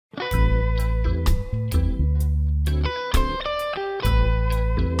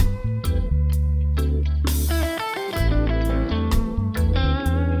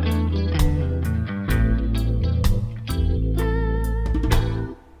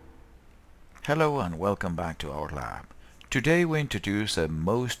Hello and welcome back to our lab. Today we introduce a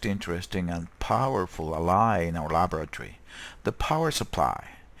most interesting and powerful ally in our laboratory, the power supply.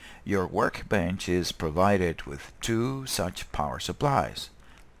 Your workbench is provided with two such power supplies.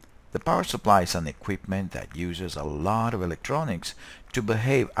 The power supply is an equipment that uses a lot of electronics to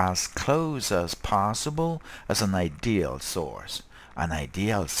behave as close as possible as an ideal source. An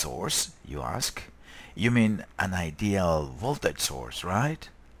ideal source, you ask? You mean an ideal voltage source, right?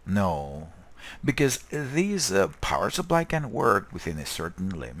 No, because this power supply can work within a certain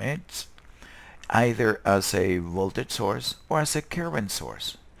limits, either as a voltage source or as a current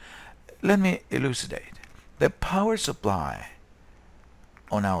source. Let me elucidate. The power supply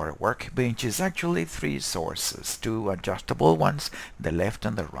on our workbench is actually three sources, two adjustable ones, the left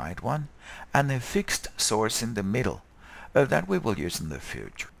and the right one, and a fixed source in the middle that we will use in the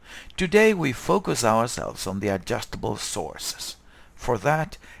future. Today we focus ourselves on the adjustable sources. For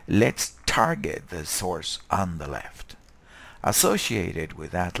that, let's target the source on the left. Associated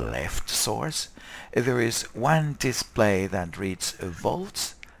with that left source, there is one display that reads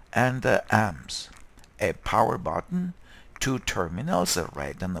volts and amps, a power button, two terminals, a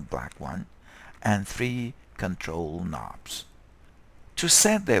red and a black one, and three control knobs. To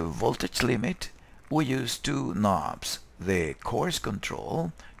set the voltage limit, we use two knobs, the coarse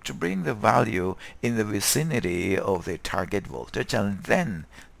control to bring the value in the vicinity of the target voltage, and then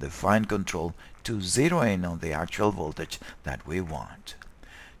the fine control to zero in on the actual voltage that we want.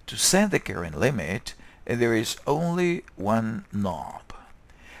 To set the current limit, there is only one knob.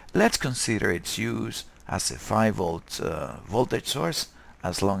 Let's consider its use as a 5 volt voltage source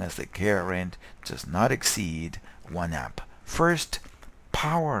as long as the current does not exceed 1 amp. First,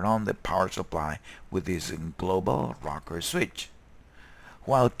 power on the power supply with this global rocker switch,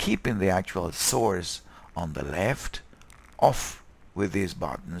 while keeping the actual source on the left off with this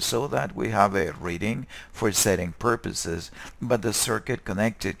button so that we have a reading for setting purposes, but the circuit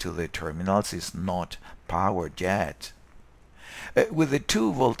connected to the terminals is not powered yet. With the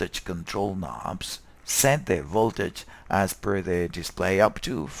two voltage control knobs, set the voltage as per the display up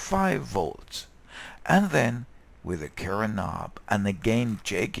to 5 volts, and then with the current knob and again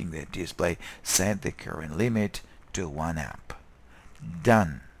checking the display, set the current limit to 1 amp.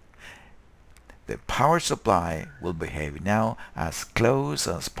 Done. The power supply will behave now as close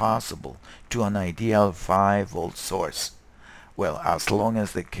as possible to an ideal 5 volt source. Well, as long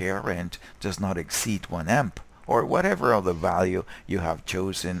as the current does not exceed 1 amp or whatever other value you have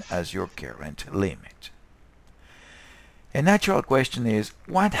chosen as your current limit. A natural question is,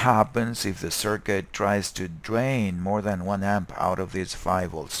 what happens if the circuit tries to drain more than 1 amp out of this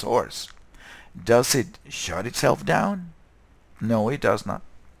 5 volt source? Does it shut itself down? No, it does not.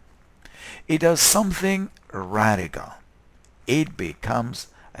 It does something radical. It becomes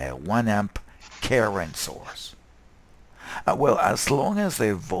a 1 amp current source. Well, as long as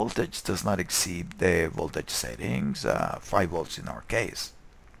the voltage does not exceed the voltage settings, 5 volts in our case.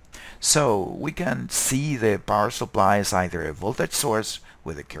 So we can see the power supply as either a voltage source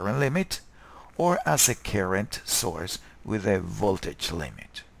with a current limit or as a current source with a voltage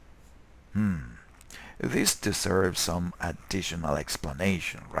limit. This deserves some additional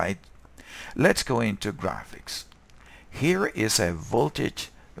explanation, right? Let's go into graphics. Here is a voltage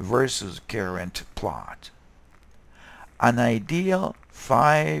versus current plot. An ideal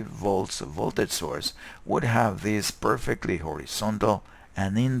 5 volts voltage source would have this perfectly horizontal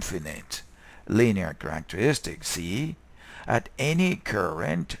and infinite linear characteristic. See? At any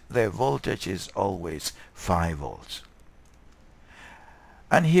current, the voltage is always 5 volts.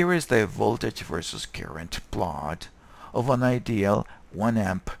 And here is the voltage versus current plot of an ideal 1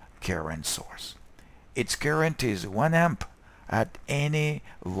 amp current source. Its current is 1 amp at any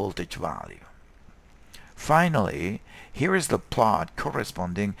voltage value. Finally, here is the plot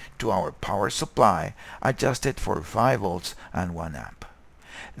corresponding to our power supply adjusted for 5 volts and 1 amp.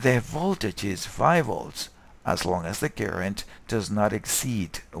 The voltage is 5 volts as long as the current does not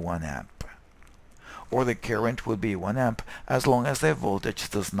exceed 1 amp. Or the current will be 1 amp as long as the voltage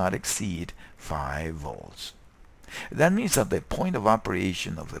does not exceed 5 volts. That means that the point of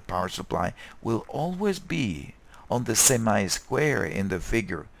operation of the power supply will always be on the semi-square in the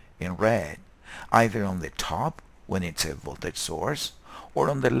figure in red, either on the top when it's a voltage source or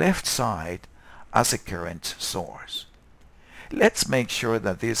on the left side as a current source. Let's make sure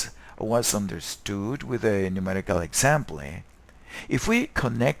that this was understood with a numerical example. If we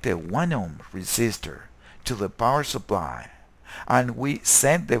connect a 1 ohm resistor to the power supply and we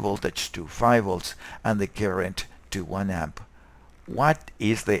set the voltage to 5 volts and the current to 1 amp, what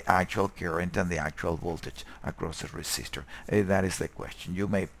is the actual current and the actual voltage across a resistor? That is the question. You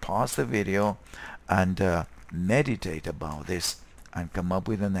may pause the video and meditate about this and come up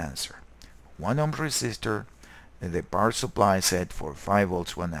with an answer. 1 ohm resistor, the power supply set for 5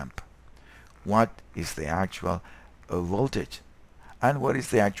 volts 1 amp. What is the actual voltage? And what is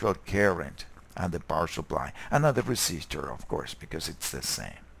the actual current and the power supply? Another resistor, of course, because it's the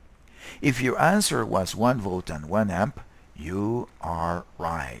same. If your answer was 1 volt and 1 amp, you are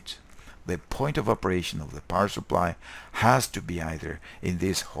right. The point of operation of the power supply has to be either in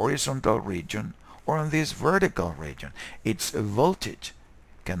this horizontal region or in this vertical region. Its voltage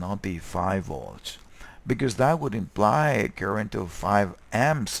cannot be 5 volts because that would imply a current of 5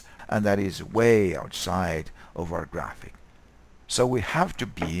 amps, and that is way outside of our graphic. So we have to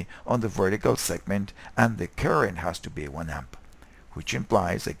be on the vertical segment, and the current has to be 1 amp, which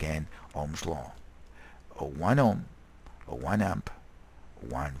implies again Ohm's law. 1 ohm, 1 amp,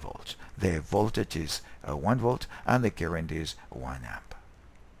 1 volt. The voltage is 1 volt and the current is 1 amp.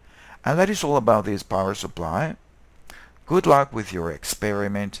 And that is all about this power supply. Good luck with your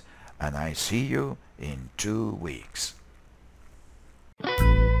experiment, and I see you in 2 weeks.